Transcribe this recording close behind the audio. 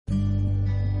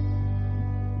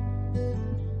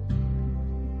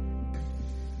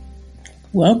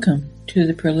Welcome to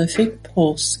the Prolific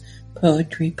Pulse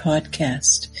Poetry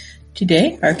Podcast.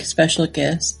 Today, our special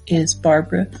guest is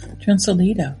Barbara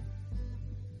Transalito.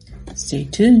 Stay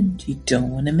tuned, you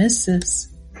don't want to miss this.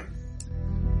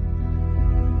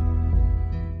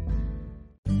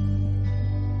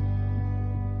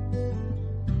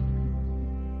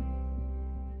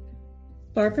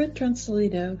 Barbara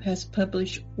Transalito has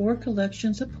published 4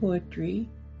 collections of poetry: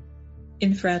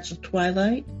 In Fragile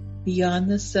Twilight, Beyond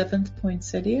the Seventh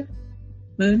Poinsettia,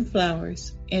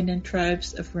 Moonflowers, and In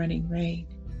Tribes of Running Rain.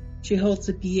 She holds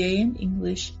a BA in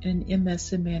English and an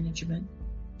MS in Management.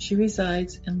 She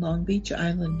resides in Long Beach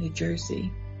Island, New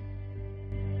Jersey.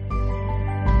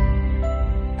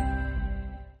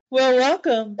 Well,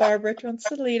 welcome, Barbara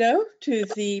Transalito, to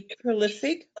the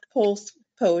Prolific Pulse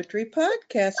Poetry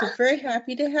Podcast. We're very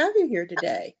happy to have you here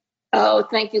today. Oh,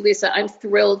 thank you, Lisa. I'm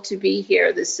thrilled to be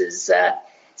here. This is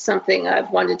something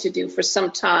I've wanted to do for some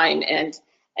time, and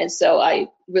so I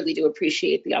really do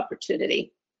appreciate the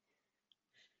opportunity.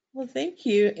 Well, thank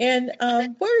you. And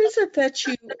where is it that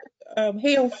you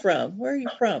hail from? Where are you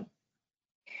from?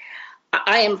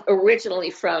 I am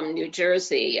originally from New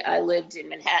Jersey. I lived in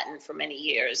Manhattan for many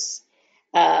years,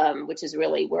 which is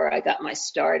really where I got my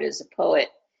start as a poet.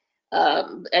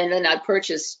 And then I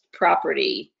purchased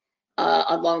property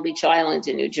on Long Beach Island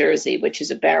in New Jersey, which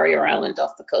is a barrier island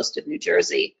off the coast of New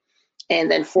Jersey. And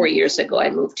then 4 years ago,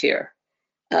 I moved here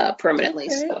permanently.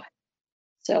 Okay.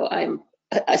 So I'm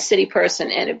a city person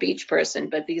and a beach person.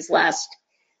 But these last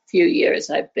few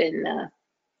years, I've been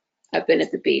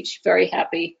at the beach. Very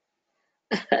happy.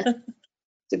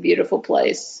 It's a beautiful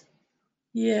place.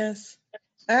 Yes.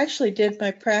 I actually did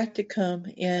my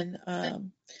practicum in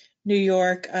New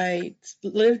York. I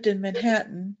lived in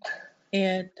Manhattan,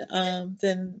 and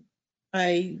then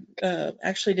I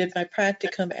actually did my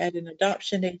practicum at an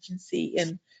adoption agency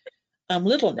in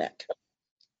Little Neck.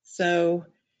 So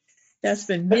that's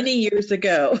been many years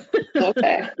ago.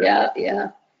 Okay.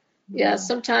 Yeah.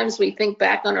 Sometimes we think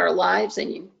back on our lives,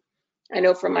 and I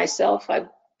know for myself, I've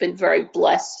been very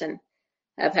blessed and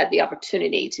have had the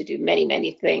opportunity to do many,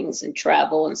 many things and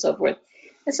travel and so forth.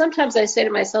 And sometimes I say to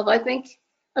myself, I think,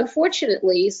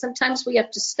 unfortunately, sometimes we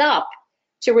have to stop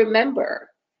to remember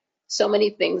so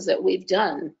many things that we've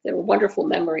done. They were wonderful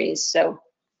memories. So,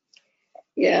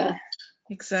 yeah.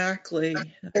 Exactly.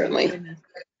 Certainly.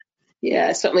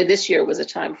 Yeah, certainly this year was a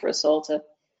time for us all to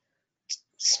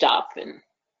stop and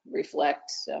reflect.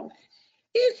 So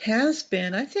It has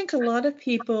been. I think a lot of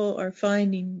people are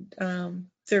finding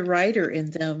their writer in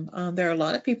them. There are a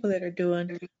lot of people that are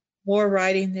doing more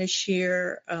writing this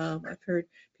year. I've heard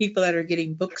people that are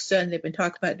getting books done they've been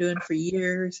talking about doing for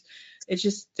years. It's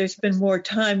just there's been more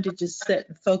time to just sit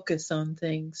and focus on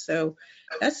things. So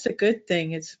that's a good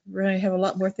thing. It's really have a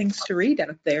lot more things to read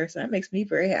out there. So that makes me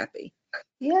very happy.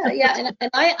 yeah. And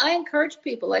I encourage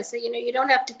people. I say, you don't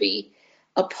have to be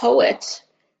a poet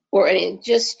or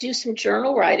just do some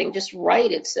journal writing. Just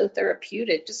write. It's so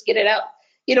therapeutic. Just get it out.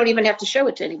 You don't even have to show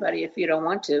it to anybody if you don't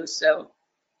want to. So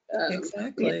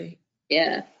Exactly.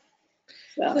 Yeah.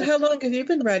 So how long have you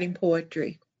been writing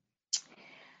poetry?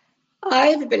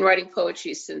 I've been writing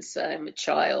poetry since I'm a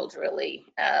child, really.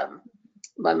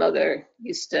 My mother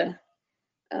used to,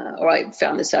 or I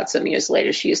found this out some years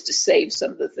later, she used to save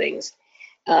some of the things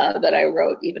that I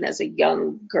wrote even as a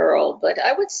young girl. But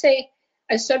I would say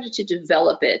I started to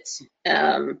develop it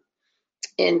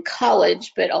in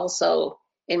college, but also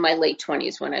in my late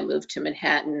 20s when I moved to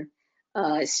Manhattan.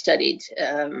 I studied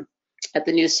at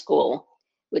the New School,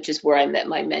 which is where I met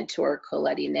my mentor,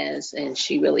 Colette Inez, and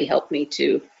she really helped me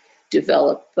to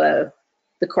develop the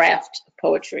craft of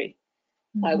poetry.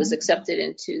 Mm-hmm. I was accepted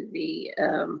into the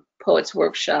Poets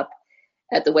Workshop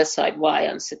at the West Side Y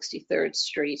on 63rd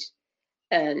Street.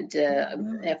 And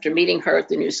after meeting her at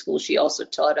the New School, she also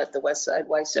taught at the West Side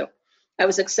Y. So I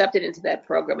was accepted into that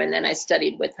program, and then I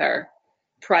studied with her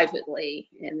privately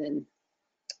and then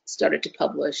started to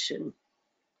publish and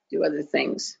do other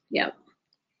things. Yeah.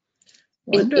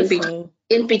 Wonderful.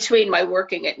 In between my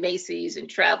working at Macy's and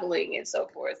traveling and so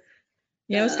forth.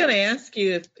 Yeah, I was going to ask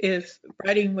you if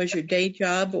writing was your day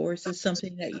job, or is this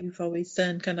something that you've always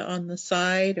done kind of on the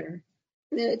side, or?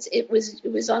 It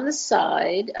was on the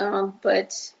side,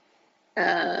 but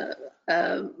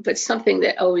something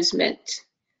that always meant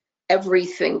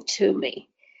everything to me.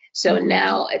 So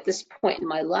now at this point in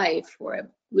my life where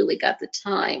I've really got the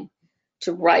time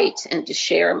to write and to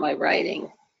share my writing,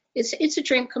 it's a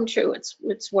dream come true.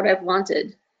 It's what I've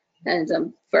wanted, and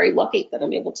I'm very lucky that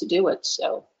I'm able to do it.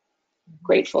 So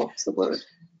grateful is the word.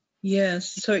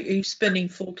 Yes. So are you spending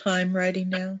full time writing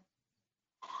now?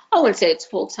 I wouldn't say it's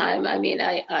full time. I mean,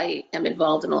 I am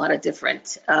involved in a lot of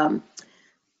different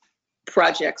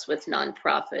projects with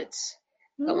nonprofits.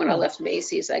 When I left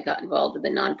Macy's, I got involved in the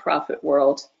nonprofit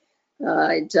world.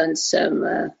 I'd done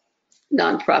some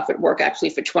nonprofit work actually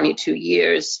for 22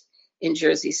 years in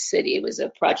Jersey City. It was a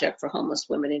project for homeless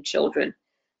women and children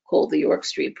called the York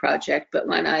Street Project. But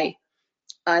when I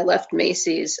left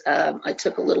Macy's, I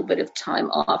took a little bit of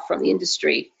time off from the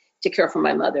industry to care for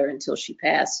my mother until she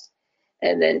passed.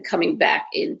 And then coming back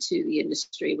into the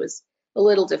industry was a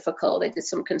little difficult. I did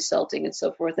some consulting and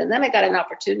so forth. And then I got an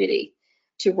opportunity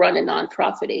to run a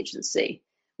nonprofit agency,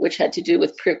 which had to do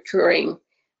with procuring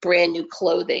brand new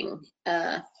clothing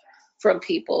from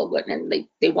people. And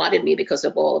they wanted me because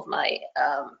of all of my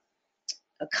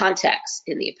contacts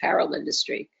in the apparel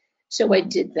industry. So I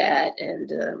did that.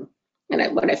 And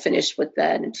when I finished with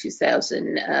that in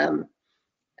 2000,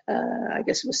 I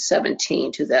guess it was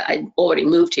 17, I already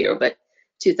moved here, but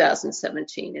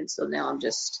 2017. And so now I'm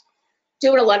just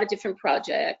doing a lot of different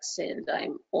projects. And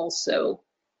I'm also,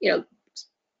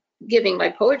 giving my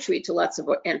poetry to lots of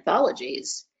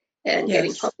anthologies and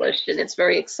getting published. And it's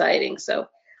very exciting. So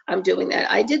I'm doing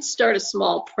that. I did start a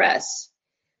small press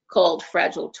called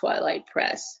Fragile Twilight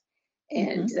Press.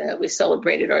 And we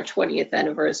celebrated our 20th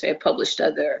anniversary. I published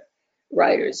other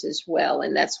writers as well.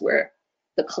 And that's where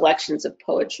the collections of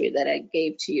poetry that I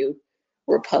gave to you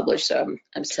were published. So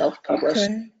I'm self-published.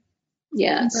 Okay.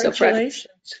 Yeah. Congratulations.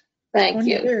 Thank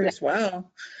 20 you. years. Wow.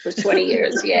 For 20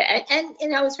 years. Yeah.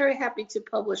 And I was very happy to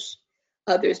publish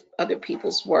other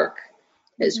people's work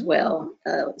as well.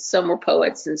 Some were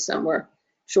poets and some were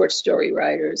short story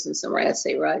writers and some were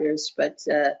essay writers. But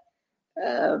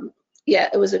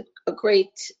it was a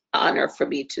great honor for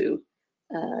me to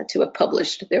have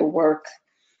published their work.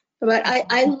 But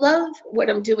I love what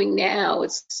I'm doing now.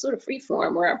 It's sort of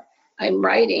freeform where I'm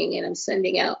writing and I'm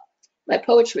sending out my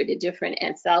poetry to different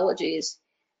anthologies,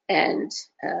 and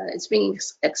it's being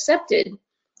accepted.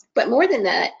 But more than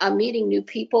that, I'm meeting new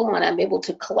people and I'm able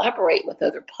to collaborate with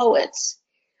other poets,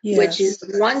 which is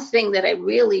one thing that I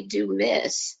really do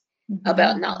miss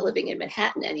about not living in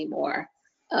Manhattan anymore.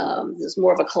 There's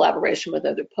more of a collaboration with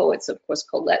other poets. Of course,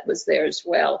 Colette was there as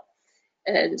well.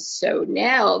 And so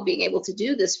now being able to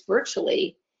do this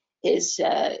virtually is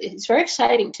very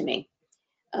exciting to me.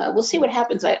 We'll see what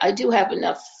happens. I do have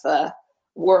enough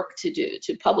work to do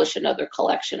to publish another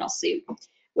collection. I'll see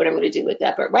what I'm going to do with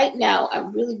that. But right now,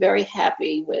 I'm really very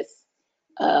happy with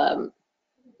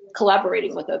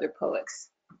collaborating with other poets.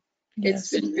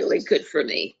 It's been really good for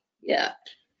me. Yeah.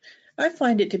 I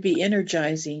find it to be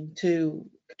energizing to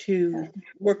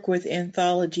work with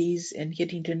anthologies and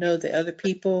getting to know the other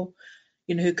people,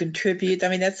 who contribute. I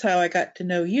mean, that's how I got to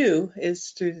know you,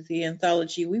 is through the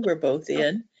anthology we were both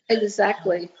in.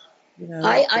 Exactly.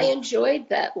 I enjoyed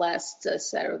that last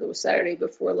Saturday, the Saturday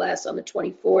before last on the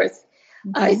 24th.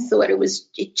 I thought there was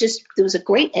a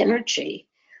great energy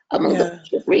among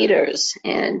the readers,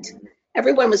 and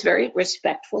everyone was very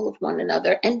respectful of one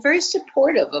another and very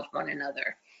supportive of one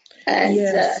another. And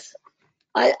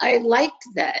I liked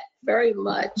that very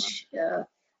much.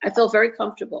 I felt very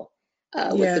comfortable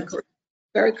with the group,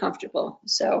 very comfortable.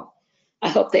 So I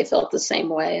hope they felt the same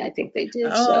way. I think they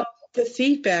did. So. The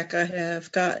feedback I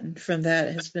have gotten from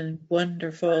that has been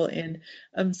wonderful, and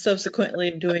I'm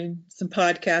subsequently doing some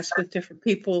podcasts with different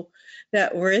people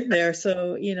that were in there.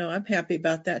 So, I'm happy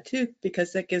about that too,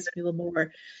 because that gives me a little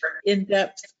more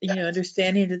in-depth,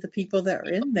 understanding of the people that are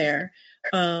in there.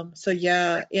 And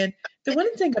the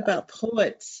one thing about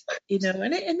poets,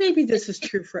 and maybe this is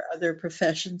true for other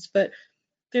professions, but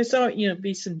there's all,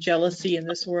 be some jealousy in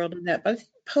this world and that, but I think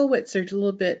poets are a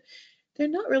little bit, they're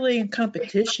not really in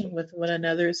competition with one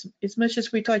another as much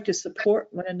as we like to support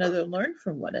one another, learn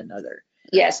from one another.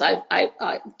 Yes,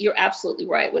 you're absolutely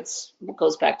right. What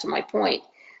goes back to my point.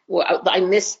 Well, I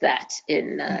missed that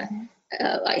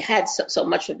I had so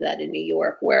much of that in New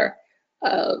York, where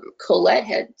Colette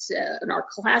had in our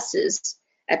classes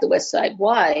at the West Side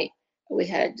Y, we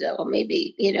had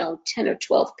maybe 10 or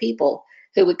 12 people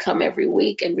who would come every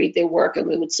week and read their work, and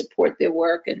we would support their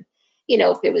work. And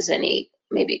if there was any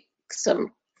maybe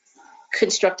some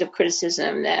constructive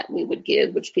criticism that we would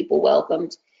give, which people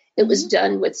welcomed, it was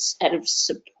done out of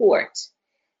support.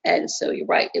 And so you're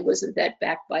right, it wasn't that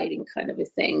backbiting kind of a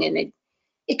thing, and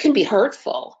it can be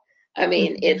hurtful. I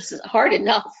mean, it's hard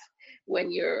enough when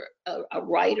you're a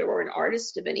writer or an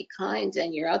artist of any kind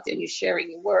and you're out there and you're sharing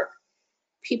your work.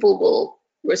 People will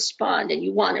respond, and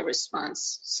you want a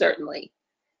response, certainly,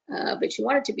 but you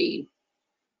want it to be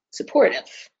supportive.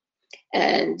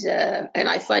 And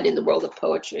I find in the world of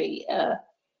poetry,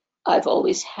 I've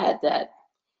always had that.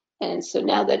 And so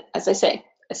now that, as I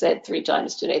said 3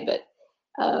 times today, but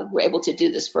we're able to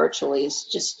do this virtually is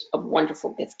just a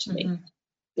wonderful gift to me.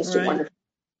 just a Right. wonderful,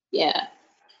 yeah.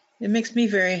 It makes me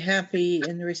very happy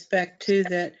in the respect too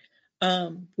that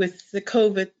with the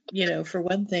COVID, for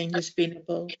one thing, just being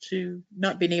able to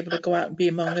not being able to go out and be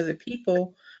among other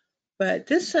people, but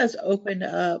this has opened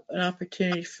up an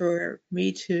opportunity for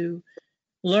me to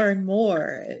learn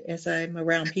more as I'm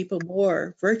around people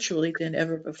more virtually than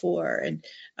ever before. And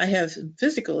I have some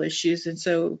physical issues, and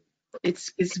so it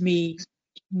gives me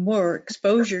more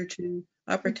exposure to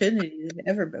opportunity than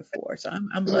ever before. So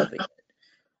I'm loving it,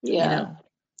 you Yeah, know.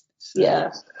 So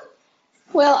yeah.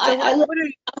 Well, so what are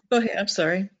you, go ahead. I'm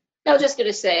sorry. I was just going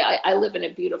to say, I live in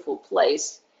a beautiful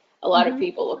place. A lot of Hmm.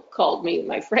 people have called me,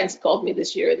 my friends called me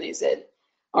this year and they said,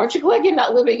 aren't you glad you're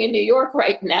not living in New York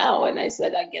right now? And I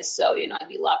said, I guess so, I'd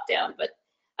be locked down, but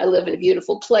I live in a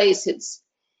beautiful place.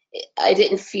 I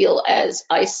didn't feel as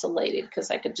isolated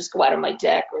because I could just go out on my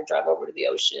deck or drive over to the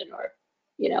ocean or,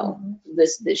 Hmm.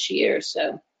 this year.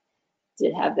 So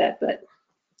did have that, but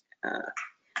uh,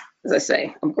 as I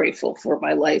say, I'm grateful for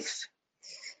my life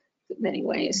in many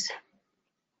ways.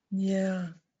 Yeah.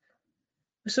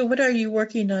 So what are you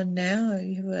working on now?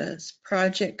 You have a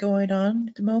project going on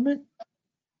at the moment?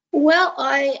 Well,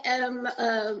 I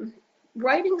am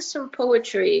writing some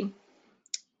poetry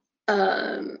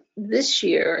this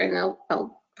year, and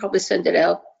I'll probably send it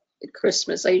out at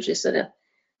Christmas. I usually send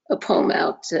a poem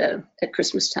out at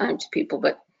Christmas time to people,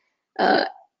 but uh,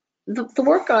 the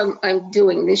work I'm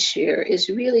doing this year is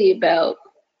really about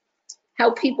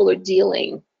how people are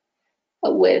dealing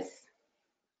with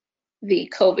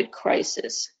the COVID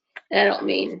crisis. And I don't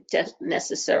mean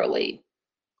necessarily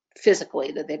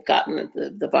physically that they've gotten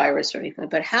the virus or anything,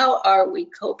 but how are we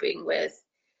coping with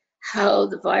how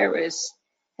the virus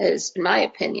has, in my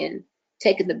opinion,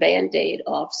 taken the band-aid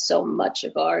off so much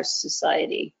of our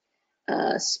society,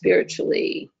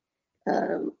 spiritually,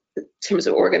 in terms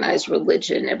of organized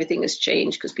religion. Everything has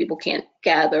changed because people can't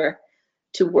gather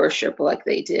to worship like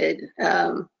they did.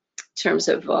 In terms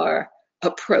of our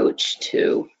approach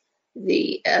to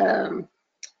the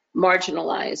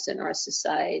marginalized in our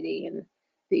society and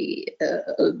the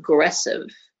aggressive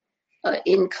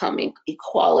income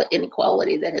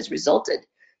inequality that has resulted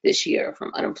this year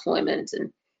from unemployment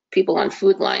and people on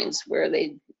food lines where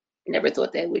they never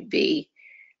thought they would be.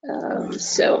 Right.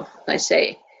 So I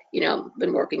say,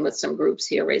 been working with some groups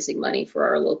here, raising money for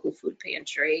our local food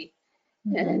pantry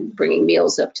Hmm. and bringing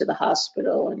meals up to the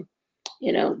hospital and,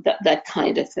 that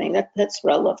kind of thing. That's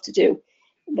what I love to do.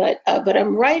 But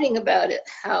I'm writing about it,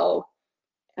 how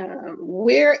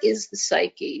where is the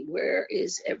psyche? Where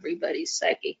is everybody's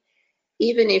psyche?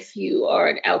 Even if you are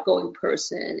an outgoing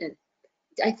person, and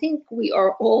I think we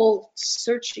are all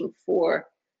searching for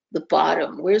the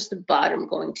bottom. Where's the bottom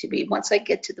going to be? Once I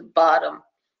get to the bottom,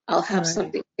 I'll have Right.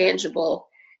 something tangible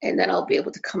and then I'll be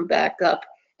able to come back up.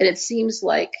 And it seems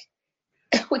like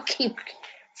we keep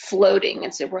floating.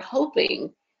 And so we're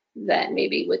hoping that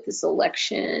maybe with this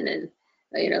election and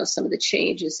some of the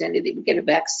changes and that we get a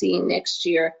vaccine next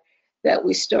year, that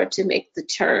we start to make the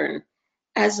turn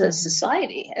as a Hmm.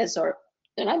 society,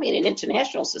 and I mean an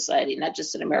international society, not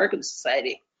just an American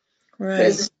society, but Right.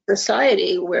 as a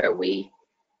society where we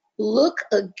look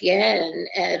again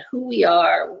at who we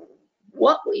are,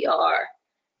 what we are,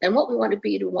 and what we want to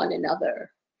be to one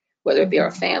another, whether it be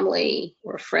our Hmm. family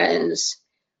or friends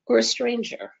or a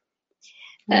stranger.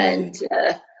 And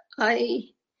Right. I,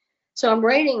 so I'm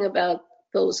writing about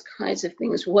those kinds of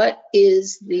things. What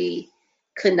is the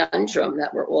conundrum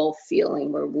that we're all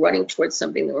feeling? We're running towards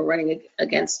something that we're running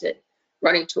against it,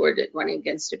 running toward it, running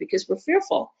against it because we're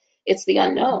fearful. It's the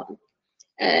unknown.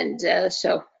 And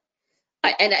so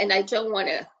and I don't want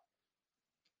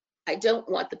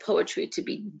the poetry to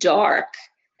be dark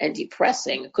and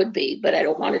depressing. It could be, but I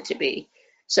don't want it to be.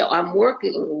 So I'm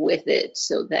working with it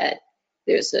so that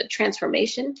there's a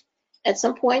transformation at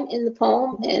some point in the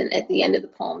poem, and at the end of the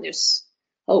poem, there's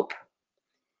hope.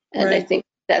 And I Right. think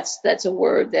that's a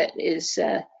word that is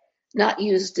not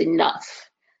used enough.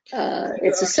 You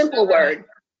It's a are so simple right. word,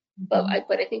 but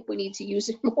Hmm. I think we need to use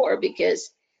it more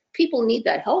because people need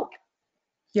that hope.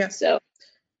 Yeah. So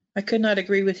I could not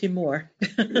agree with you more.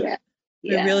 yeah, We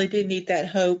yeah. really do need that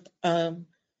hope. And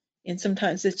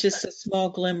sometimes it's just a small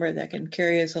glimmer that can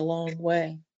carry us a long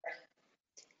way.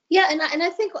 Yeah, and I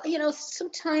think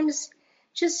sometimes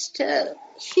just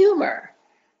humor,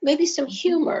 maybe some Mhm.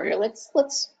 humor. Let's Oh,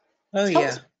 tell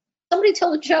yeah. somebody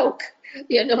tell a joke,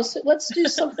 So let's do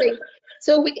something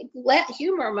so we can laugh.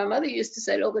 Humor. My mother used to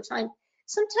say it all the time.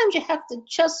 Sometimes you have to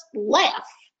just laugh,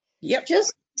 Yep.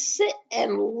 just sit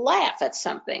and laugh at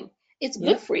something. It's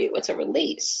good Yep. for you. It's a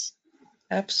release.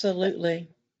 Absolutely.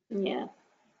 Yeah.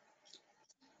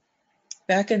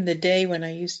 back in the day when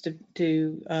I used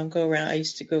to go around, I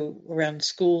used to go around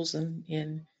schools and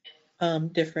in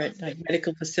different like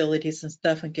medical facilities and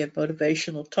stuff and give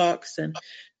motivational talks. And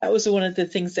that was one of the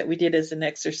things that we did as an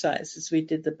exercise is we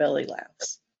did the belly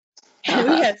laughs. And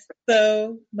we Uh-huh. had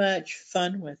so much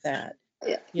fun with that,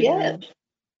 Yeah. you Yeah.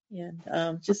 know,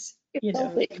 and just, It's you know,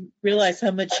 healthy. you realize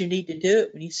how much you need to do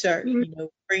it when you start, Mhm.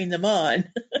 bringing them on.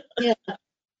 Yeah.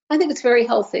 I think it's very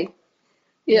healthy.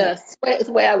 Yeah. Yeah. It's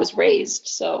the way I was raised.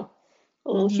 So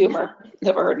a little Hmm. humor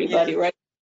never hurt anybody, Yes, right?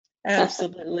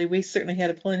 absolutely. We certainly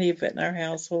had plenty of it in our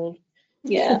household.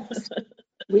 Yeah.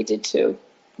 We did too.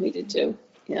 We did too.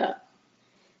 Yeah.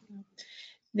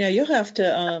 Now you'll have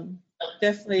to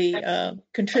definitely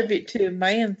contribute to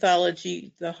my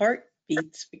anthology, The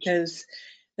Heartbeats, because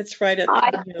it's right up,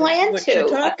 I plan what you're to.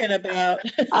 talking about.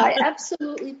 I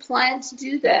absolutely plan to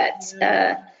do that.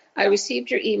 Yeah. I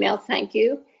received your email, thank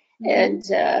you, Mhm.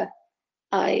 and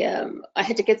I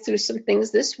had to get through some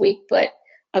things this week, but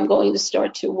I'm going to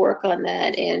start to work on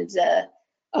that, and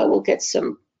I will get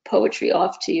some poetry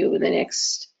off to you in the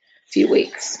next few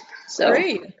weeks. So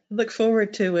Great. Look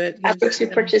forward to it. I'm going It's, to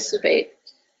participate.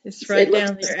 it's It right looks,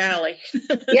 down your alley.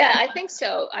 yeah, I think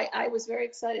so. I was very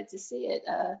excited to see it.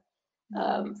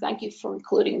 Thank you for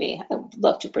including me. I would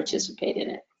love to participate in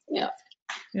it. Yeah.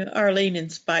 Arlene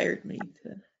inspired me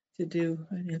to do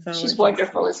an She's anthology.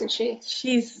 wonderful, isn't she?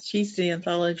 She's the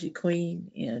anthology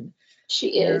queen, and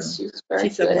She you is. know, She's very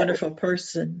she's a good at it. wonderful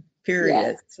person, Yeah.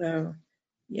 period. So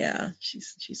yeah,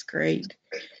 she's great.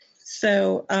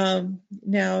 So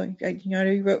now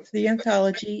you wrote for the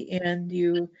anthology, and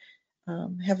you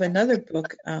have another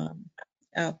book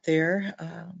out there.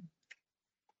 I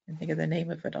can't think of the name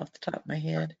of it off the top of my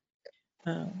head.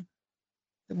 Um,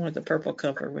 the one with the purple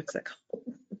cover. What's that called?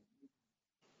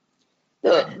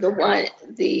 The one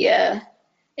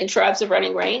in Tribes of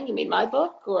Running Rain. You mean my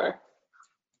book or?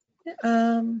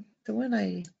 The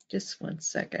one just 1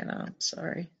 second. I'm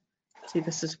sorry. See,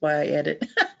 this is why I edit.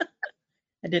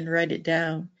 I didn't write it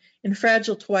down. In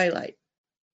Fragile Twilight.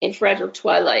 In Fragile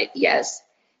Twilight? Yes,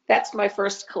 that's my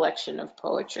first collection of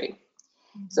poetry.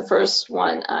 It's the Mhm. first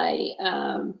one I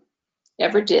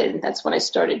ever did. That's when I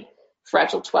started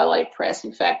Fragile Twilight Press.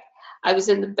 In fact, I was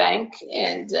in the bank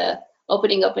and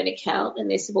opening up an account, and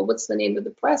they said, "Well, what's the name of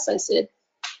the press?" I said,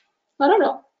 "I don't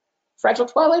know. Fragile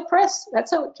Twilight Press."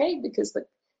 That's how it came because the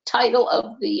title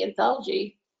of the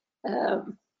anthology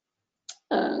um,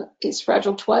 is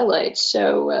Fragile Twilight.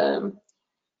 So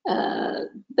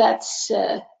that's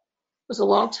was a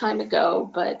long time ago,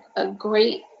 but a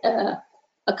great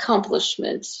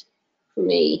accomplishment for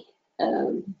me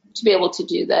to be able to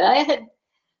do that. I had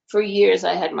for years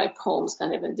I had my poems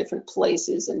kind of in different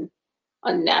places and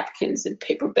on napkins and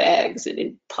paper bags and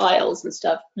in piles and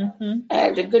stuff. Mm-hmm.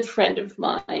 And a good friend of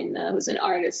mine who's an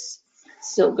artist,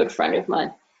 still a good friend of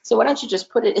mine. So why don't you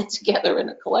just put it in together in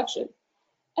a collection?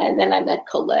 And then I met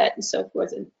Colette and so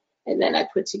forth, and then I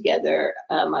put together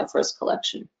my first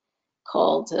collection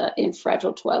called In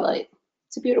Fragile Twilight.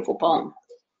 It's a beautiful poem.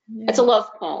 It's a Yeah.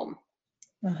 love poem,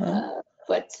 Uh-huh.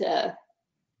 but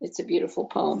it's a beautiful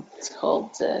poem. It's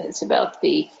called. It's about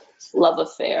the love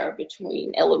affair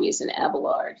between Eloise and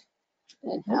Abelard,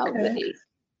 and how Okay.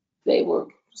 they were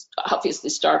obviously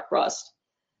star-crossed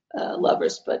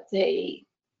lovers, but they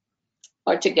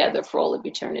are together for all of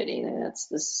eternity, and that's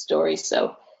the story.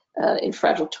 So, in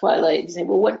Fragile Twilight, you say,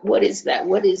 well, what is that?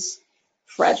 What is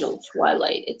Fragile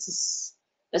Twilight? It's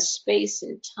a space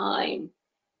and time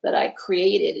that I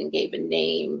created and gave a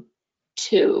name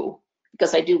to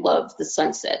because I do love the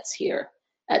sunsets here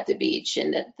at the beach,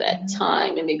 and at that Mhm.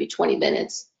 time, and maybe 20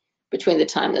 minutes between the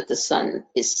time that the sun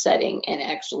is setting and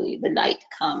actually the night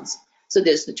comes. So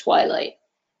there's the twilight,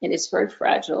 and it's very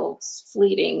fragile, it's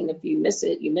fleeting, and if you miss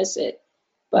it, you miss it.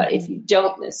 But if you Mhm.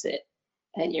 don't miss it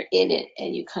and you're in it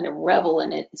and you kind of revel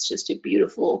in it, it's just a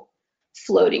beautiful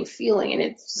floating feeling, and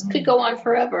it could Mm. go on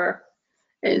forever.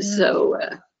 And Yeah. so,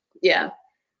 yeah,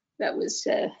 that was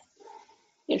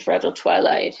in Fragile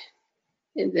Twilight.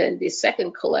 And then the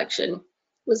second collection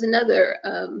was another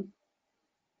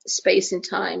space and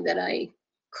time that I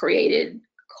created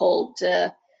called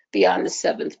Beyond the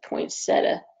Seventh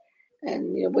Poinsettia.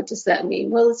 And what does that mean?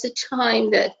 Well, it's a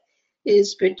time that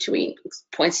is between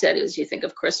poinsettias. You think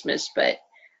of Christmas, but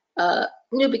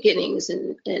new beginnings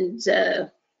and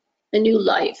a new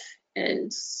life.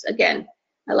 And again,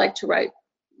 I like to write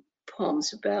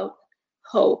poems about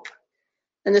hope.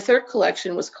 And the third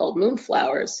collection was called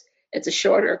Moonflowers. It's a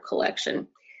shorter collection,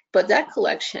 but that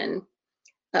collection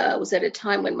was at a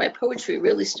time when my poetry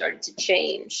really started to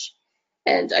change,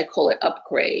 and I call it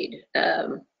upgrade.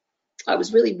 I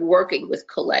was really working with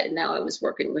Colette, and now I was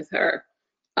working with her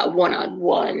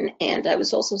one-on-one. And I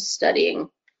was also studying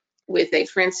with a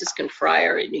Franciscan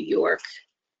friar in New York.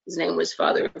 His name was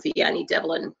Father Vianney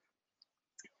Devlin.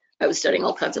 I was studying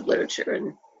all kinds of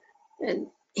literature, and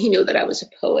he knew that I was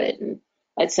a poet, and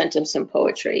I'd sent him some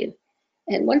poetry.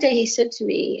 And one day he said to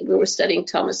me, we were studying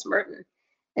Thomas Merton,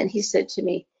 and he said to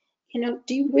me,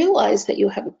 do you realize that you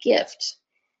have a gift?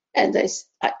 And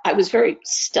I was very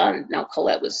stunned. Now,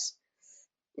 Colette was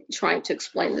trying to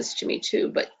explain this to me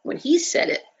too, but when he said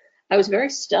it, I was very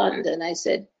stunned. And I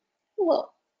said,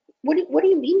 well, what do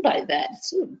you mean by that? It's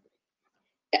sort of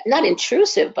not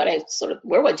intrusive, but I sort of,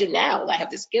 what do I do now? I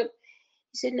have this gift.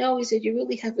 He said, no, he said, you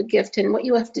really have a gift. And what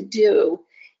you have to do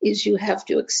is you have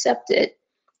to accept it,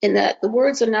 in that the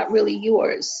words are not really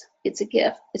yours. It's a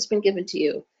gift. It's been given to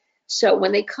you. So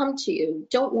when they come to you,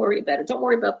 don't worry about it. Don't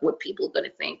worry about what people are going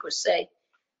to think or say.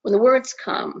 When the words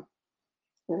come,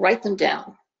 write them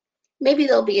down. Maybe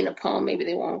they'll be in a poem, maybe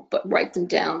they won't, but write them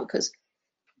down, because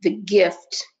the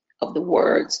gift of the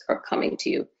words are coming to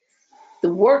you.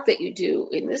 The work that you do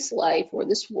in this life or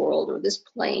this world or this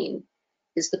plane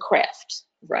is the craft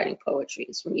of writing poetry.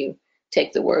 It's when you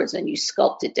take the words and you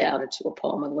sculpt it down into a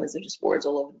poem, otherwise they're just words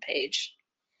all over the page.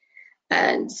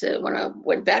 And when I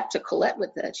went back to Colette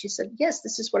with that, she said, yes,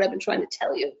 this is what I've been trying to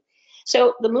tell you.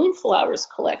 So the Moonflowers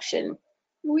collection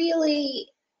really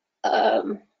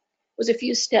was a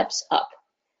few steps up,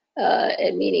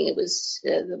 and meaning it was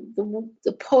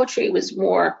the poetry was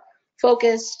more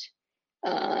focused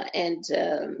and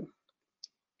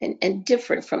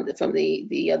different from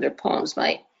the other poems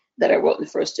that I wrote in the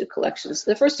first two collections.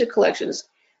 The first two collections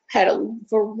had a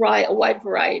wide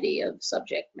variety of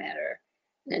subject matter,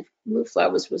 and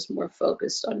Moonflowers was more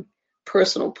focused on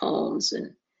personal poems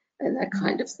and that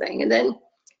kind of thing. And then,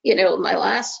 my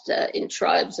last in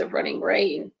Tribes of Running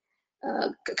Rain,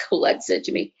 Colette said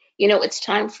to me, it's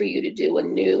time for you to do a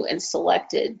new and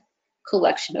selected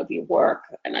collection of your work.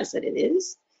 And I said, it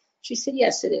is? She said,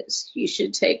 yes, it is. You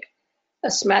should take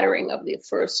a smattering of the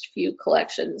first few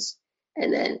collections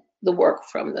and then the work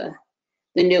from the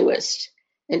newest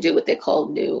and do what they call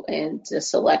new and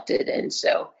selected. And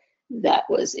so that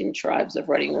was in Tribes of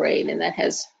Running Rain, and that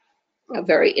has a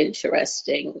very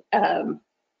interesting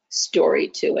story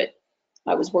to it.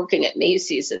 I was working at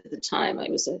Macy's at the time. I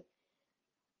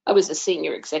was a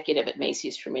senior executive at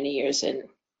Macy's for many years, and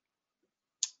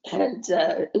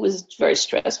it was very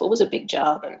stressful. It was a big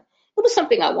job, and it was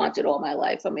something I wanted all my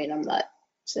life. I mean, I'm not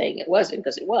saying it wasn't,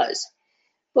 because it was.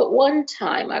 But one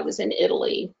time I was in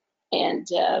Italy, and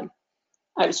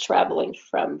I was traveling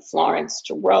from Florence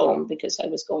to Rome because I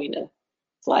was going to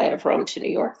fly out of Rome to New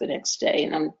York the next day.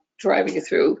 And I'm driving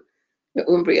through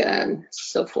Umbria and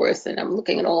so forth, and I'm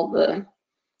looking at all the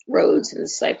roads and the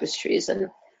cypress trees. And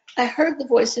I heard the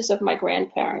voices of my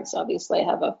grandparents. Obviously,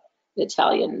 I have an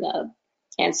Italian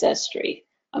ancestry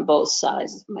on both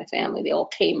sides of my family. They all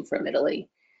came from Italy.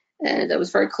 And I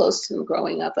was very close to them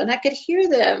growing up. And I could hear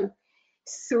them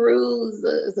through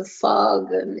the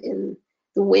fog and in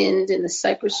the wind and the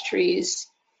cypress trees,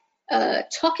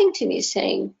 talking to me,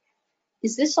 saying,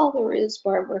 is this all there is,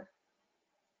 Barbara?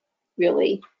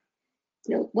 Really?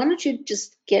 Why don't you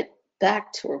just get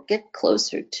back to or get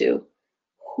closer to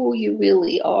who you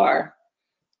really are?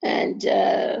 And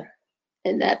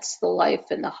that's the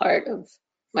life and the heart of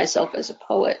myself as a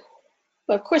poet.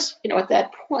 But of course, at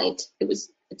that point, it was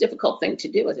a difficult thing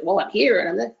to do. I said, well, I'm here, and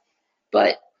I'm that.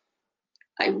 But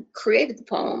I created the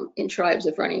poem in Tribes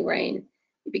of Running Rain.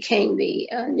 It became the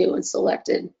new and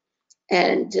selected.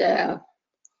 And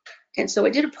so I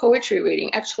did a poetry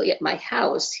reading, actually at my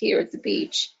house here at the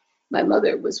beach. My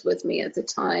mother was with me at the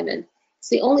time, and it's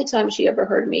the only time she ever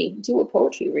heard me do a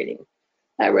poetry reading.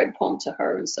 I read a poem to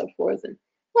her and so forth, and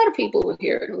a lot of people were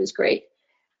here, and it was great.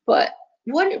 But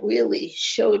what it really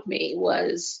showed me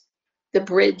was the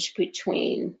bridge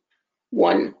between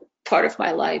one part of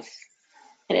my life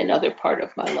and another part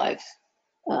of my life.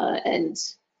 And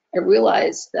I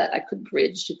realized that I could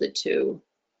bridge the two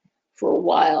for a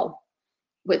while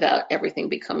without everything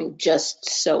becoming just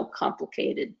so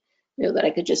complicated, that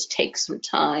I could just take some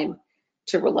time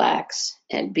to relax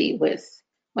and be with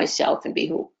myself and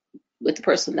be with the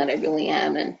person that I really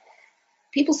am. And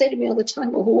people say to me all the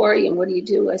time, well, who are you and what do you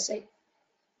do? I say,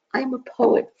 I'm a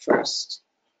poet first.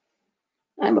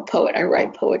 I'm a poet. I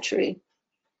write poetry.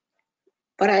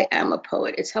 But I am a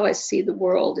poet. It's how I see the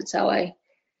world. It's how I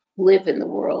live in the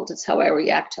world. It's how I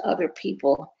react to other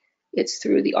people. It's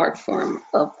through the art form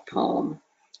of the poem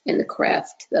and the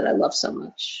craft that I love so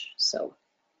much. So,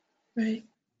 Right.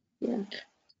 Yeah.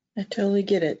 I totally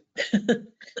get it.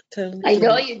 Totally. I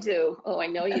know you do. Oh, I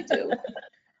know you do.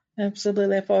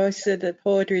 Absolutely. I've always said that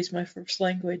poetry is my first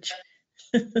language.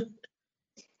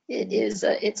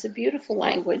 It's a beautiful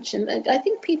language, and I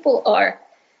think people are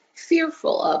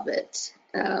fearful of it.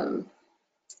 I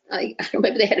don't know,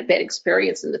 maybe they had a bad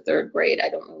experience in the third grade. I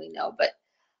don't really know, but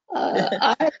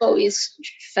I've always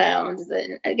found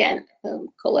that, again,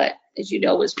 Colette, as you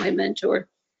know, was my mentor.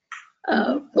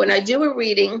 When I do a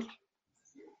reading,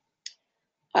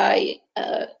 I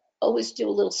always do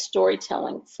a little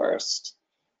storytelling first.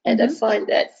 And I find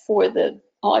that for the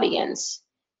audience,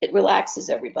 it relaxes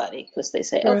everybody because they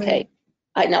say, okay,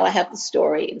 I know I have the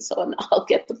story, and so I'll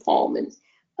get the poem. And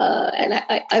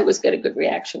I always get a good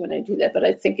reaction when I do that. But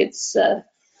I think it's a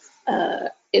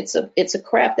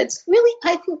craft that's really,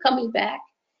 I think, coming back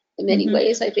in many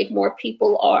ways. I think more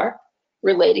people are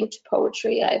relating to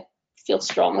poetry. I feel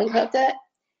strongly about that.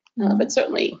 But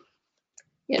certainly,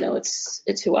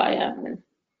 it's who I am. And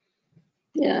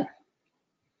yeah.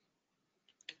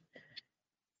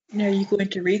 Now, are you going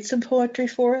to read some poetry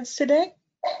for us today?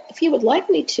 If you would like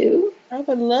me to, I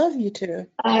would love you to.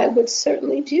 I would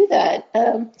certainly do that.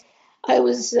 I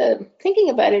was thinking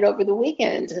about it over the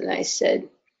weekend, and I said,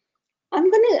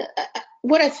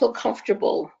 what I feel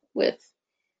comfortable with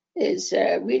is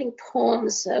reading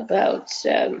poems about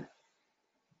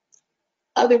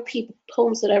other people,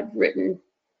 poems that I've written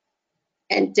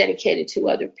and dedicated to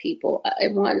other people. I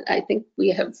think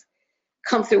we have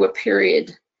come through a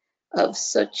period of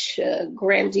such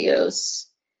grandiose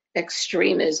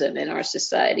extremism in our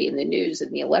society, in the news,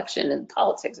 and the election, and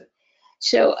politics.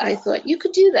 So I thought, you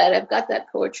could do that. I've got that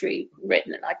poetry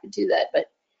written, and I could do that. But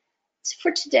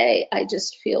for today, I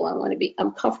just feel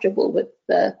I'm comfortable with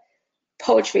the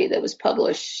poetry that was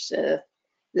published in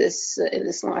this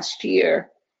last year.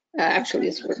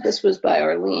 Actually, this was by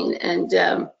Arlene, and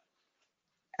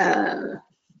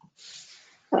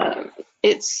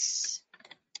this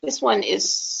one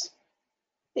is.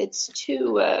 It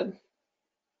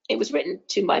was written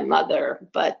to my mother,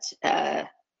 but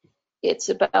it's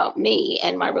about me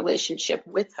and my relationship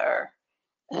with her,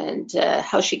 and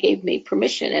how she gave me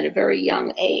permission at a very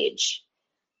young age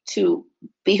to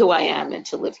be who I am and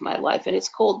to live my life. And it's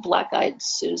called Black-Eyed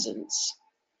Susans.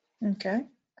 Okay.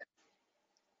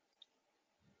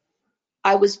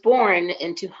 I was born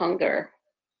into hunger.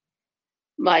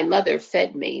 My mother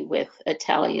fed me with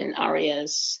Italian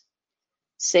arias,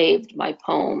 saved my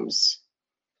poems,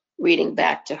 reading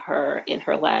back to her in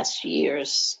her last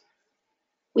years.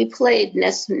 We played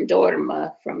Nessun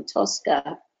Dorma from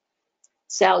Tosca,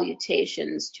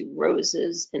 salutations to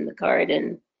roses in the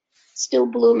garden, still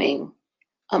blooming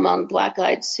among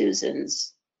black-eyed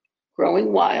Susans,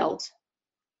 growing wild,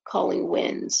 calling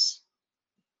winds.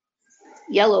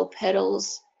 Yellow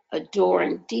petals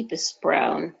adorn deepest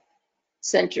brown,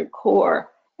 center core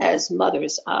as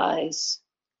mother's eyes.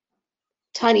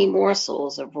 Tiny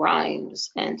morsels of rhymes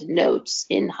and notes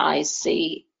in high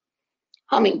C.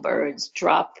 Hummingbirds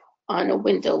drop on a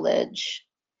window ledge.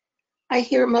 I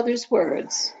hear mother's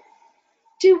words,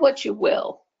 do what you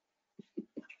will.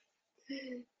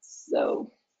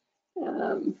 So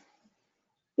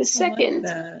the second,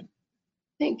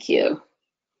 thank you.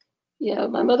 Yeah,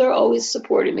 my mother always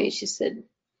supported me. She said,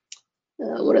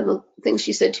 one of the things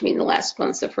she said to me in the last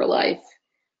months of her life,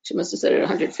 she must have said it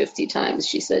 150 times.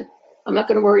 She said, I'm not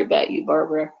going to worry about you,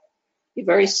 Barbara. You're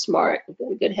very smart. You've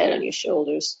got a good head on your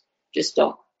shoulders. Just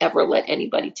don't ever let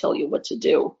anybody tell you what to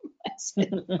do. I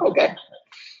said, okay.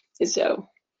 So,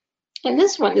 and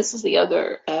this is the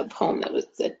other poem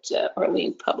that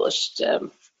Arlene published.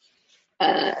 And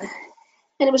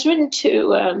it was written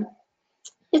to,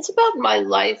 it's about my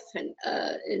life in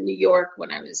New York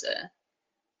when I was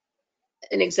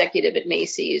an executive at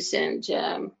Macy's, and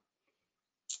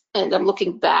I'm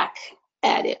looking back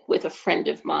at it with a friend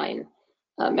of mine,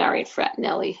 Marion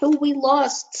Frattinelli, who we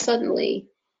lost suddenly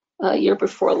a year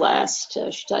before last.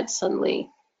 She died suddenly.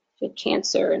 She had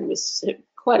cancer, and it was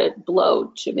quite a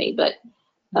blow to me. But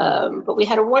we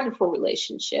had a wonderful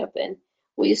relationship, and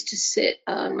we used to sit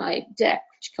on my deck.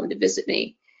 She'd come to visit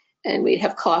me, and we'd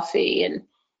have coffee, and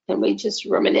we'd just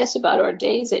reminisce about our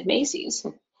days at Macy's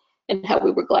and how we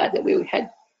were glad that we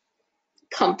had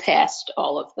come past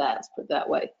all of that, let's put it that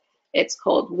way. It's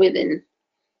called Women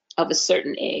of a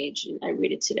Certain Age, and I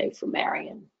read it today for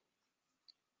Marion.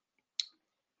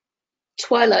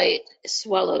 Twilight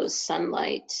swallows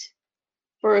sunlight.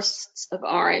 Bursts of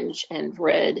orange and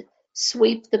red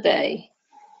sweep the bay.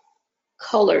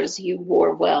 Colors you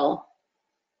wore well.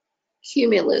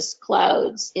 Cumulus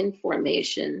clouds in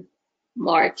formation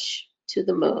march to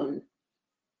the moon.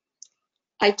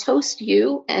 I toast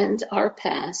you and our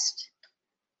past.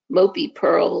 Mopey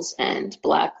pearls and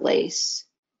black lace,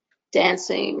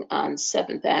 dancing on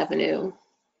 7th Avenue.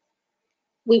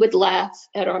 We would laugh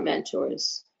at our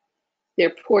mentors,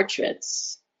 Their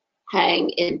portraits hang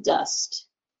in dust,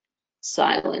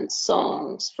 silent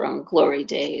songs from glory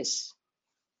days.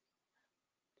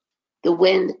 The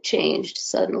wind changed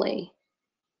suddenly.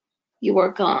 You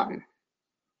are gone.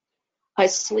 I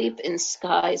sleep in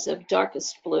skies of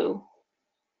darkest blue.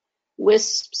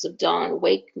 Wisps of dawn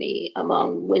wake me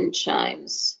among wind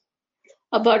chimes.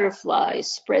 A butterfly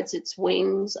spreads its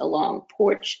wings along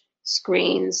porch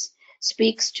screens,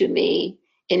 speaks to me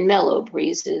in mellow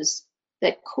breezes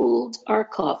that cooled our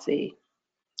coffee,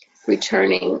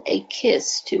 returning a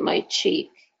kiss to my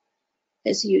cheek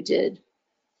as you did.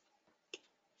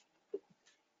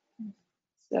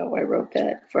 So I wrote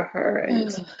that for her,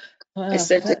 and Wow, I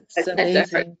sent it. I that's sent to her.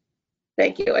 amazing.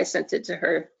 Thank you. I sent it to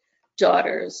her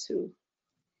daughters, who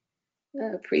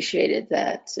appreciated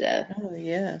that. Oh,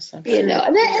 yes, I'm You sure know, it's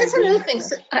and that's very another thing.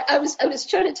 meaningful. So I was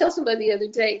trying to tell somebody the other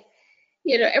day.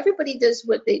 You know, everybody does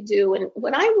what they do, and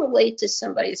when I relate to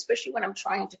somebody, especially when I'm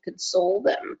trying to console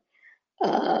them,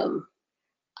 um,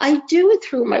 I do it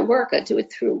through my work. I do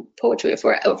it through poetry. If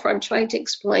I'm trying to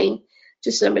explain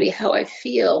to somebody how I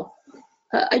feel,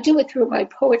 I do it through my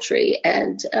poetry,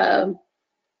 and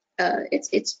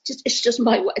it's just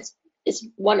it's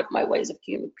one of my ways of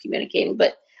communicating.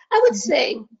 But I would Mhm.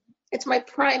 say it's my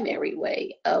primary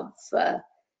way of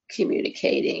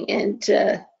communicating, and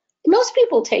most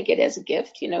people take it as a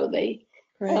gift. You know,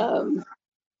 Right. um,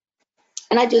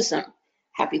 and I do some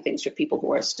happy things for people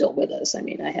who are still with us. I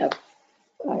mean, I have,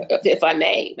 if I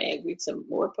may I read some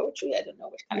more poetry? I don't know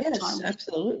what kind of Yes, time.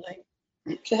 absolutely.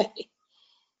 Okay.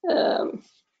 Um,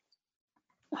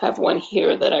 I have one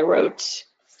here that I wrote.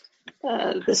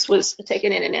 This was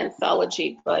taken in an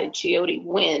anthology by Geody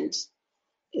Wind.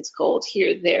 It's called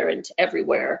Here, There, and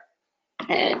Everywhere.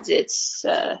 And it's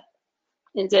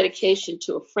in dedication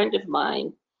to a friend of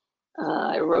mine.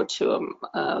 I wrote to him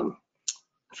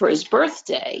for his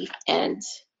birthday. And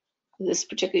this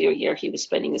particular year, he was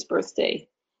spending his birthday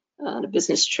on a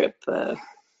business trip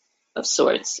of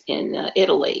sorts in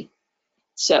Italy.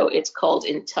 So it's called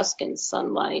In Tuscan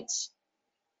Sunlight.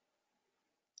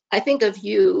 I think of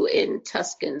you in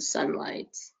Tuscan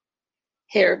sunlight,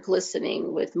 hair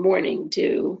glistening with morning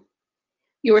dew,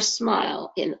 your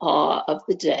smile in awe of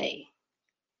the day.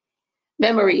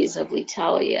 Memories of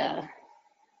l'Italia,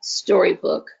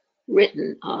 storybook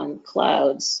written on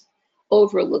clouds,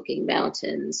 overlooking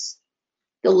mountains,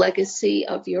 the legacy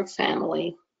of your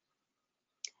family.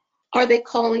 Are they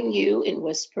calling you in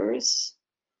whispers,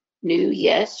 new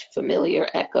yet familiar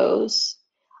echoes,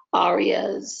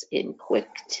 arias in quick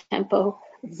tempo,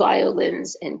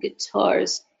 violins and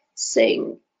guitars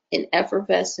sing in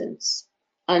effervescence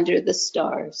under the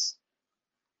stars.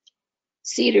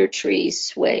 Cedar trees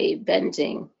sway,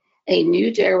 bending a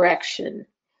new direction,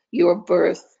 your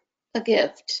birth a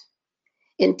gift.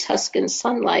 In Tuscan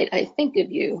sunlight, I think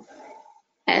of you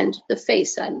and the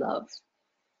face I love.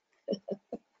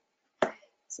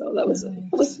 So Nice.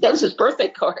 that was his birthday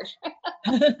card.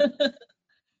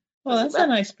 Well, that's a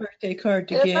nice birthday card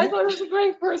to I get. thought it was a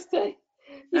great birthday.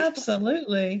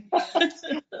 Absolutely.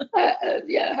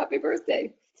 Yeah, happy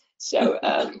birthday. So,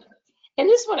 and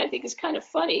this one I think is kind of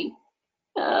funny.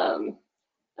 Um,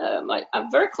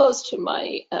 I'm very close to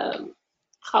my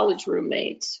college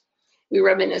roommates. We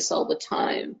reminisce all the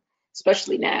time,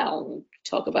 especially now. We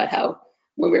talk about how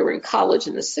when we were in college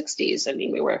in the 60s, I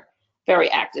mean, we were very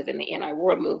active in the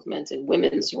anti-war movement and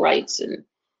women's rights and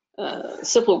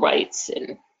civil rights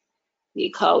and the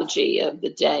ecology of the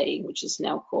day, which is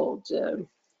now called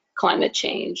climate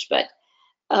change. But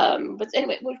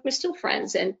anyway, we're still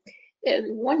friends. And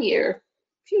one year,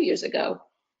 a few years ago,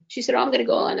 she said, "Oh, I'm going to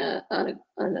go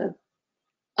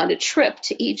on a trip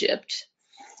to Egypt,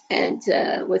 and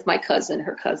with my cousin,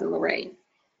 her cousin Lorraine."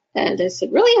 And I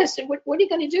said, "Really?" I said, "What are you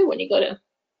going to do when you go to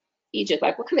Egypt?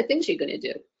 Like, what kind of things are you going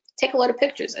to do?" "Take a lot of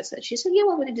pictures," I said. She said, "Yeah,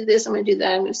 well, I'm going to do this. I'm going to do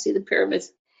that. I'm going to see the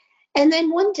pyramids. And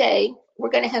then one day we're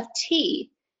going to have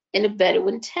tea in a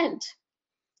Bedouin tent."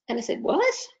 And I said,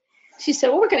 "What?" She said,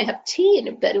 "Well, we're going to have tea in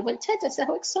a Bedouin tent." I said,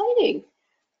 "How exciting.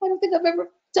 I don't think I've ever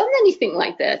done anything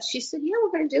like that." She said, "Yeah,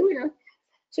 we're going to do it."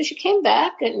 So she came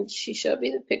back and she showed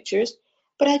me the pictures.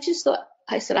 But I just thought,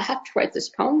 I said, I have to write this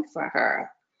poem for her.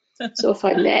 So if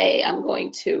I may, I'm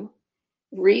going to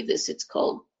read this. It's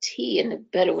called Tea in a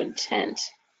Bedouin Tent.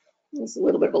 It's a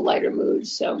little bit of a lighter mood,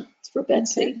 so it's for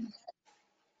Betsy. Okay.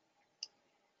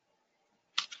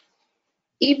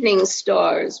 Evening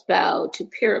stars bow to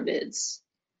pyramids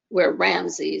where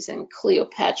Ramses and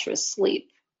Cleopatra sleep.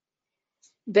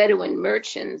 Bedouin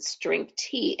merchants drink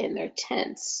tea in their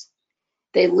tents.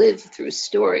 They live through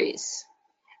stories,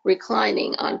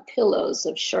 reclining on pillows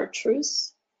of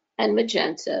chartreuse and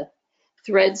magenta,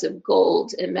 Threads of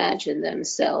gold imagine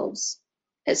themselves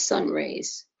as sun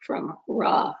rays from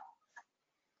Ra.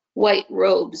 White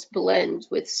robes blend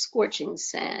with scorching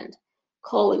sand,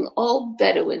 calling all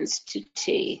Bedouins to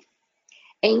tea.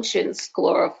 Ancients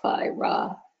glorify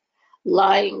Ra,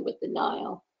 lying with the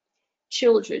Nile.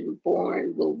 Children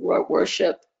born will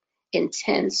worship in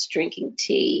tents drinking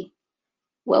tea.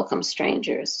 Welcome,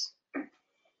 strangers.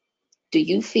 Do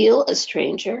you feel a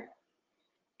stranger?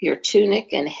 Your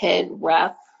tunic and head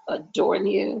wrap adorn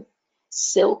you,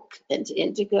 silk and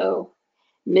indigo,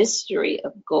 mystery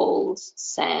of gold,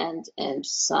 sand, and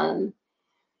sun,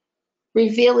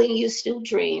 revealing you still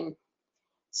dream.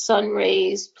 Sun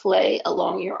rays play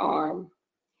along your arm.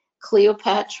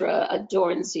 Cleopatra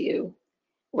adorns you.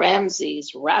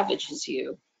 Ramses ravages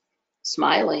you.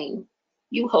 Smiling,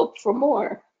 you hope for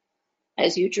more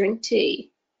as you drink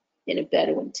tea in a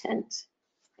Bedouin tent.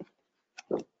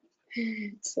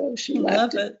 So she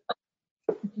Love left it.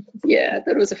 Yeah,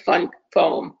 that was a fun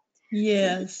poem.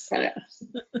 Yes. Kind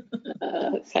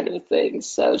of a thing.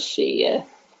 So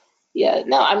yeah,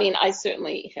 no, I mean, I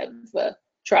certainly have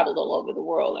traveled all over the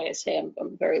world. Like I say,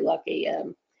 I'm very lucky.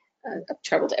 I've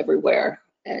traveled everywhere,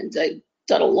 and I've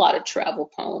done a lot of travel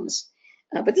poems.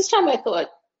 But this time I thought,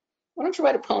 why don't you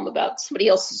write a poem about somebody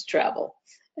else's travel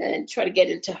and try to get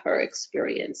into her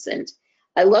experience? And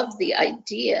I love the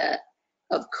idea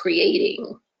of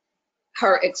creating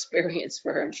her experience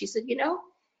for her. And she said,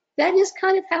 that is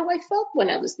kind of how I felt when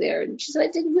I was there. And she said,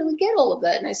 I didn't really get all of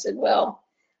that. And I said, well,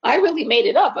 I really made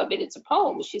it up. I mean, it's a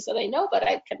poem. She said, I know, but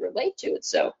I can relate to it.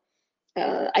 So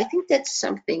I think that's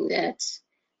something that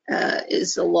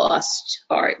is a lost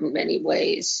art in many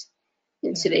ways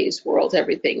in today's world.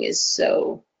 Everything is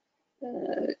so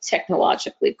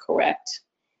technologically correct.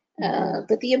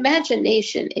 But the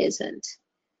imagination isn't,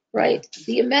 right?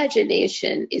 The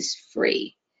imagination is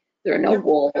free. There are no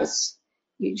walls.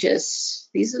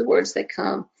 These are the words that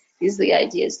come. These are the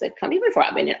ideas that come. Even for,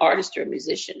 an artist or a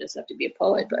musician, doesn't have to be a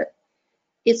poet, but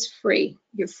it's free.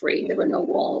 You're free. There are no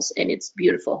walls, and it's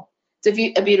beautiful.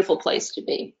 It's a beautiful place to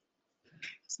be.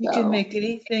 You can make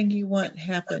anything you want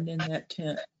happen in that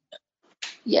tent.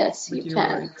 Yes, you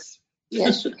can. Words.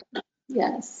 Yes, you can.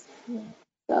 Yes. Yeah.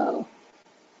 So,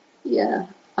 yeah,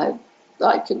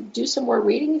 I can do some more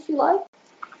reading if you like.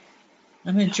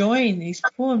 I'm enjoying these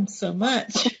poems so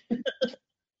much.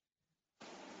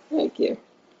 Thank you.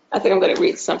 I think I'm going to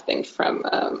read something from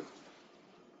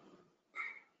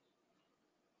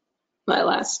my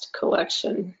last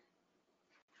collection.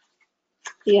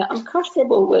 Yeah, I'm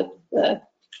comfortable with the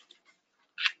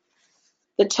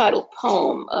title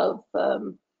poem of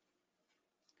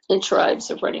In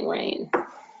Tribes of Running Rain.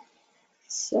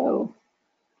 So,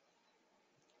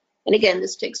 and again,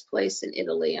 this takes place in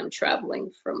Italy. I'm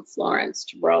traveling from Florence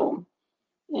to Rome,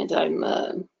 and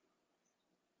I'm,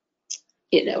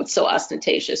 it's so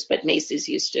ostentatious, but Macy's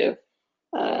used to,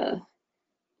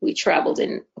 we traveled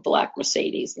in a black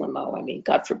Mercedes limo. I mean,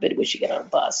 God forbid we should get on a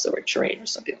bus or a train or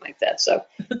something like that. So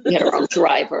we had our own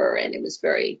driver, and it was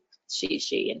very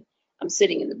she, and I'm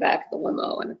sitting in the back of the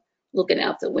limo and looking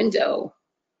out the window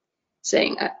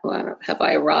saying, well, have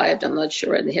I arrived? I'm not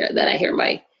sure. And then I hear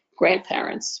my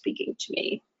grandparents speaking to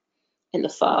me in the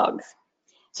fog.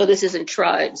 So this is In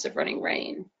Tribes of Running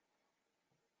Rain.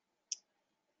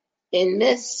 In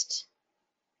mist,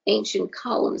 ancient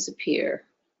columns appear.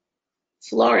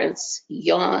 Florence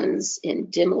yawns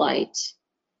in dim light.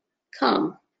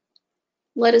 Come,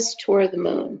 let us tour the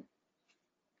moon.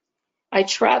 I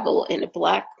travel in a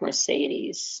black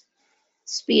Mercedes,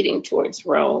 speeding towards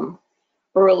Rome.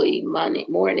 Early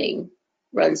morning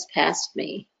runs past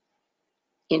me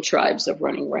in tribes of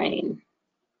running rain.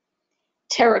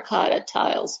 Terracotta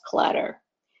tiles clatter.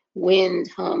 Wind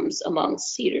hums among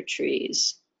cedar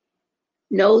trees.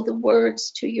 Know the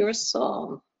words to your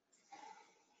song.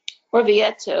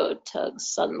 Orvieto tugs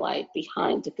sunlight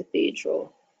behind the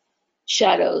cathedral.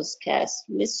 Shadows cast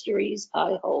mysteries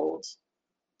I hold.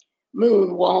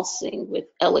 Moon waltzing with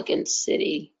elegant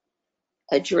city.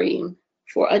 A dream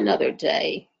for another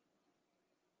day.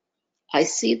 I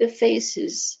see the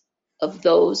faces of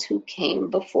those who came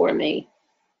before me.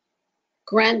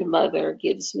 Grandmother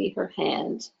gives me her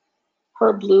hand,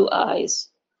 her blue eyes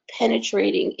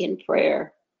penetrating in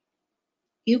prayer.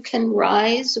 You can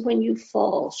rise when you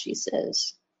fall, she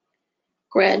says.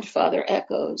 Grandfather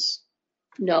echoes,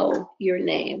 know your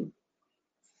name.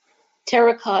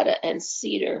 Terracotta and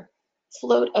cedar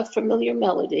float a familiar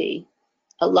melody,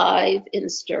 alive in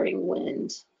stirring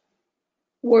wind.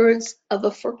 Words of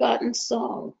a forgotten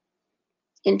song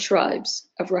in tribes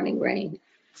of running rain.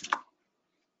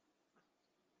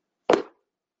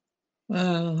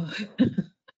 Wow.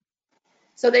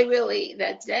 So they really,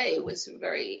 that day was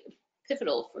very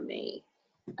pivotal for me.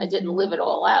 I didn't live it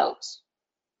all out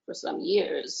for some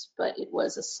years, but it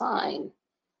was a sign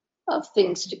of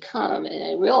things to come. And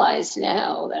I realize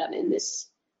now that I'm in this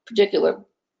particular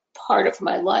part of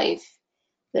my life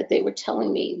that they were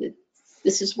telling me that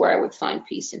this is where I would find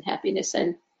peace and happiness.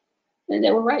 And they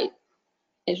were right,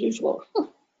 as usual.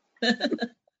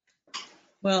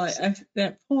 Well,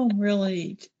 that poem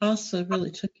really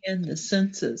took in the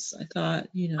senses. I thought,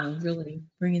 really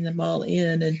bringing them all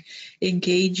in and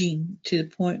engaging to the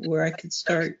point where I could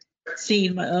start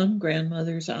seeing my own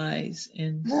grandmother's eyes.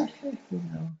 And,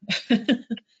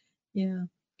 yeah,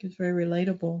 it was very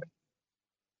relatable.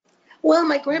 Well,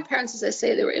 my grandparents, as I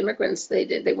say, they were immigrants.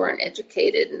 They weren't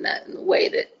educated in the way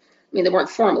that, they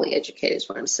weren't formally educated is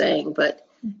what I'm saying, but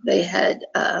they had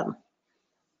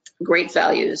great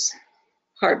values,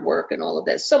 hard work, and all of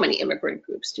that. So many immigrant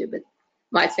groups do, but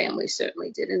my family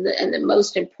certainly did. And the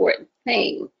most important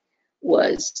thing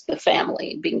was the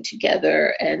family being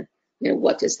together. And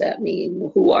what does that mean?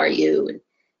 Who are you? And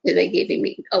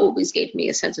they always gave me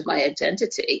a sense of my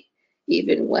identity,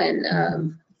 even when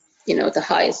at the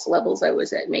highest levels I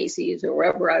was at Macy's or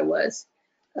wherever I was.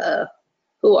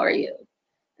 Who are you?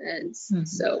 And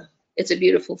so it's a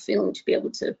beautiful feeling to be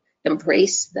able to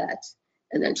embrace that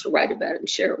and then to write about it and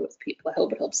share it with people. I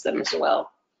hope it helps them as well.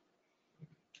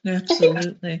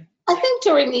 Absolutely. I think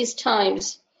during these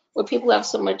times where people have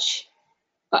so much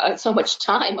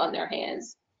time on their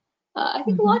hands, I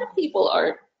think a lot of people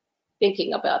are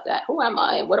thinking about that. Who am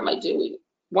I? What am I doing?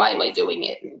 Why am I doing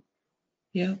it? And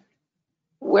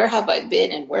where have I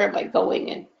been and where am I going?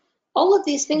 And all of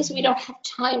these things we don't have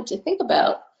time to think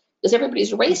about because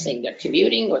everybody's racing. They're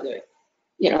commuting or they're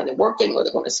working or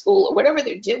they're going to school or whatever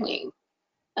they're doing.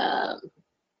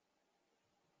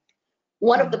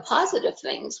 One of the positive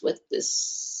things with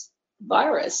this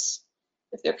virus,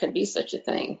 if there can be such a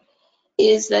thing,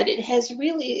 is that it has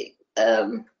really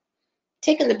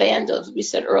taken the Band-Aid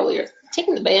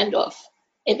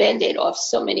off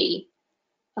so many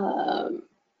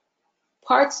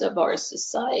parts of our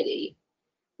society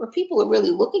where people are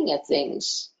really looking at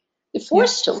things. They're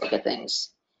forced to look at things.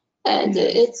 And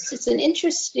it's an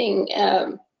interesting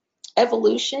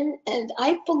evolution, and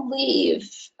I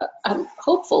believe, I'm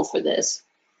hopeful for this,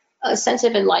 a sense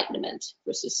of enlightenment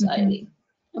for society.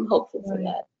 I'm hopeful for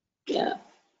that.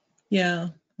 Yeah,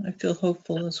 I feel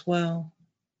hopeful as well.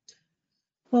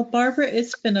 Well, Barbara,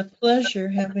 it's been a pleasure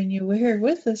having you here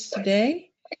with us today.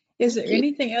 Is there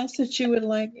anything else that you would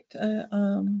like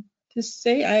to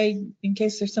say, in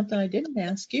case there's something I didn't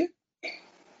ask you?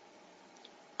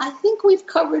 I think we've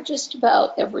covered just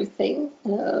about everything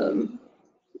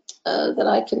that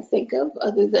I can think of,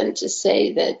 other than to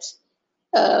say that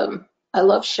I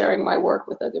love sharing my work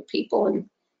with other people, and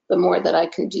the more that I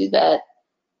can do that,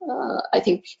 I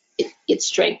think it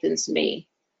strengthens me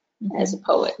as a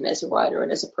poet and as a writer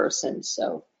and as a person.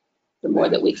 So the more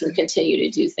that we can continue to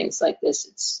do things like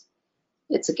this,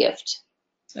 it's a gift.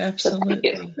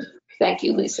 Absolutely. So thank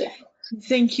you, Lisa.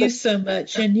 Thank you so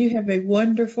much. And you have a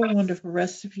wonderful, wonderful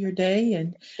rest of your day.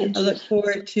 And I look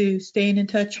forward to staying in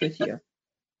touch with you.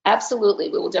 Absolutely.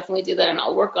 We will definitely do that. And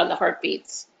I'll work on the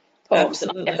Heartbeats poems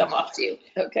and I'll get them off to you.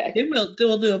 Okay. We'll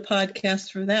do a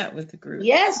podcast for that with the group.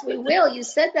 Yes, we will. You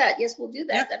said that. Yes, we'll do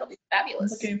that. Yep. That'll be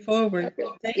fabulous. Looking forward.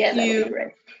 Thank you. That'll be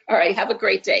great. All right. Have a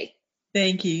great day.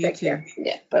 Thank you. You too. Care.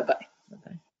 Yeah. Bye-bye.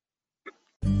 Bye-bye.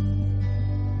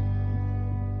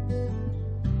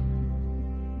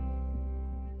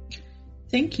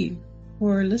 Thank you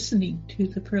for listening to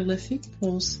the Prolific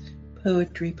Pulse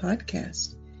Poetry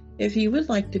Podcast. If you would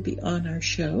like to be on our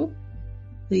show,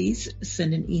 please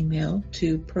send an email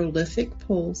to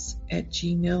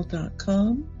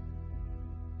prolificpulse@gmail.com.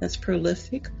 That's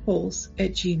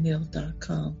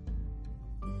prolificpulse@gmail.com.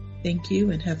 Thank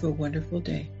you and have a wonderful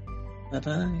day.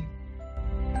 Bye-bye.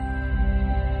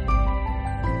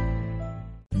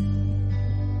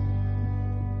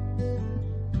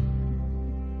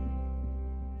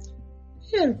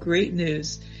 We have great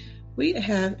news. We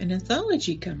have an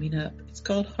anthology coming up. It's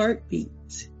called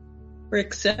Heartbeats. We're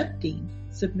accepting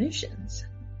submissions.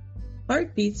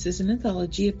 Heartbeats is an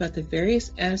anthology about the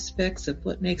various aspects of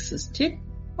what makes us tick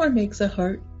or makes a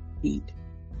heart beat.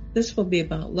 This will be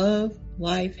about love,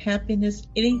 life, happiness,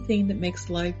 anything that makes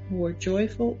life more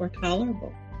joyful or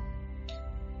tolerable.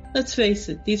 Let's face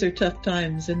it, these are tough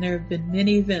times, and there have been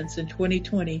many events in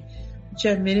 2020 which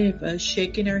have many of us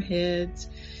shaking our heads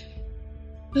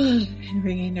and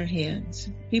wringing our hands.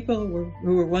 People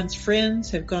who were once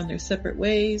friends have gone their separate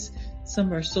ways.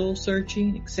 Some are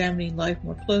soul-searching, examining life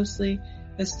more closely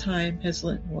as time has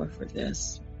lent more for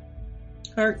this.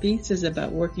 Heartbeats is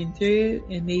about working through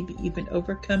and maybe even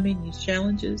overcoming these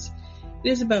challenges. It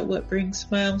is about what brings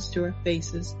smiles to our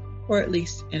faces, or at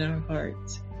least in our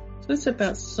hearts. So it's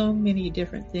about so many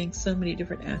different things, so many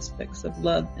different aspects of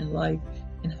love and life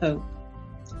and hope.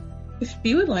 If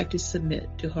you would like to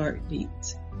submit to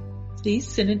Heartbeats, please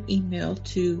send an email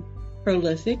to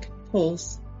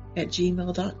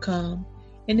prolificpulse@gmail.com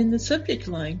and in the subject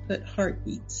line put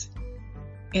Heartbeats,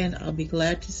 and I'll be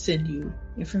glad to send you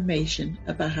information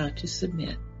about how to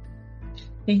submit.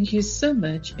 Thank you so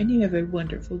much, and you have a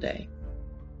wonderful day.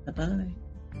 Bye-bye.